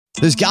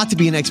There's got to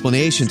be an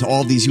explanation to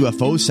all of these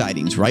UFO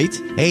sightings, right?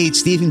 Hey,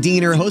 it's Stephen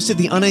Diener, host of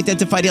the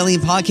Unidentified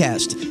Alien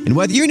Podcast. And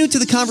whether you're new to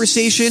the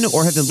conversation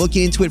or have been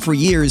looking into it for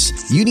years,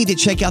 you need to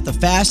check out the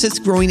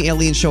fastest growing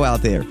alien show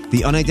out there,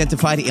 the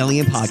Unidentified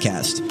Alien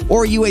Podcast,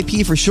 or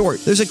UAP for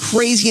short. There's a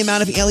crazy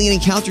amount of alien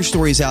encounter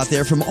stories out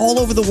there from all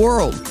over the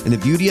world. And the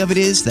beauty of it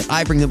is that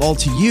I bring them all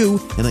to you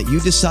and let you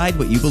decide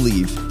what you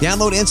believe.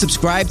 Download and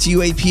subscribe to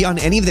UAP on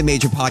any of the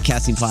major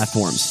podcasting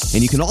platforms.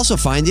 And you can also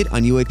find it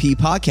on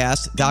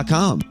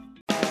UAPpodcast.com.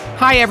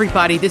 Hi,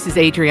 everybody. This is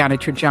Adriana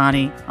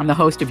Trajani. I'm the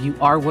host of You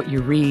Are What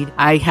You Read.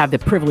 I have the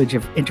privilege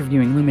of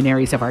interviewing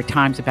luminaries of our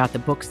times about the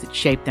books that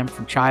shaped them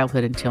from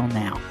childhood until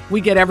now.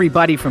 We get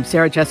everybody from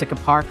Sarah Jessica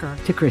Parker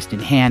to Kristen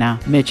Hanna,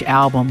 Mitch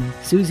Albom,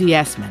 Susie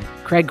Essman,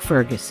 Craig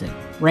Ferguson,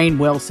 Rainn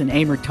Wilson,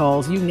 Amor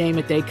Tolls, you name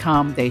it, they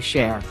come, they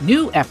share.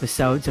 New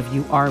episodes of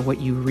You Are What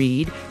You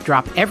Read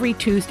drop every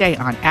Tuesday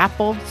on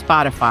Apple,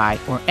 Spotify,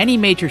 or any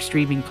major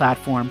streaming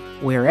platform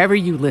wherever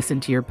you listen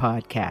to your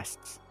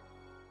podcasts.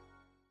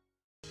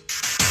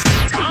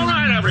 All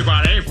right,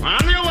 everybody, on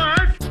the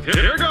alert.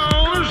 Here goes.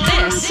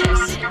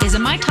 This is a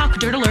My Talk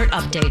Dirt Alert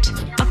update.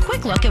 A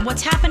quick look at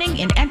what's happening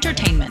in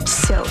entertainment.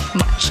 So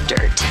much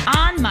dirt.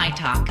 On My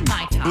Talk.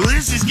 Well,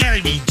 this is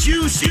gonna be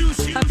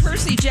juicy. A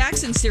Percy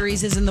Jackson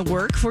series is in the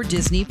work for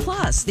Disney+.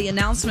 The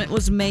announcement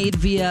was made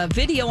via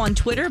video on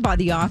Twitter by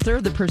the author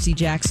of the Percy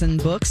Jackson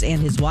books and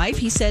his wife.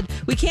 He said,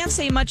 "We can't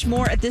say much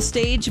more at this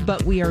stage,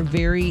 but we are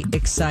very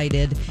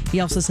excited." He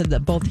also said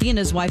that both he and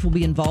his wife will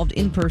be involved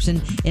in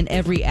person in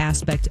every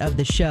aspect of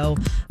the show.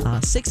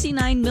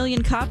 69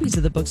 million copies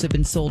of the books have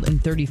been sold in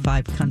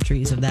 35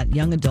 countries of that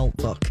young adult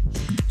book.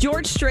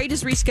 George Strait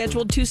has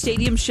rescheduled 2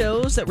 stadium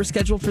shows that were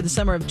scheduled for the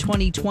summer of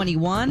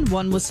 2021.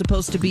 One was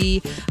supposed to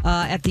be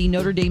at the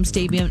Notre Dame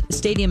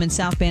Stadium in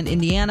South Bend,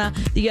 Indiana.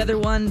 The other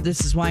one,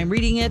 this is why I'm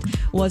reading it,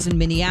 was in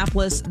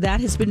Minneapolis.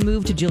 That has been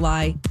moved to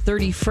July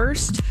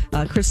 31st.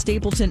 Chris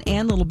Stapleton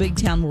and Little Big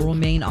Town will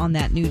remain on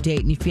that new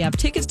date. And if you have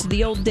tickets to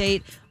the old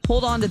date,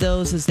 hold on to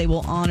those, as they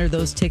will honor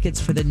those tickets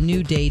for the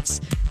new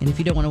dates. And if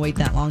you don't want to wait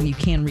that long, you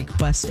can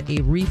request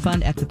a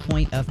refund at the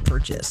point of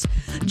purchase.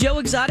 Joe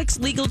Exotic's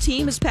legal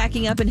team is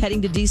packing up and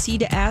heading to D.C.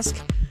 to ask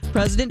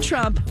President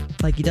Trump,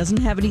 like he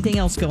doesn't have anything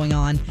else going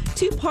on,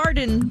 to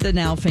pardon the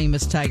now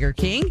famous Tiger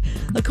King.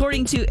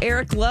 According to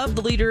Eric Love,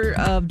 the leader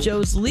of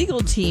Joe's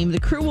legal team, the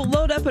crew will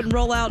load up and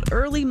roll out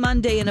early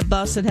Monday in a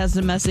bus that has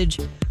the message,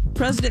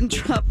 "President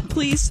Trump,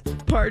 please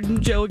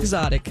pardon Joe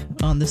Exotic,"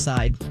 on the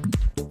side.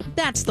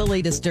 That's the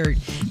latest dirt.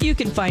 You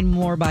can find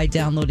more by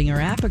downloading our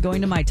app or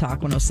going to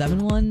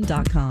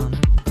mytalk1071.com.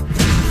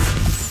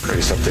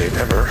 Greatest update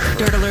ever.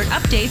 Dirt Alert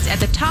updates at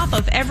the top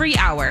of every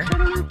hour.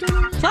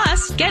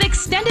 Plus, get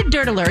extended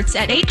Dirt Alerts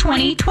at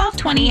 8:20,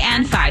 12:20,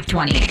 and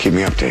 5:20. Keep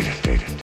me updated.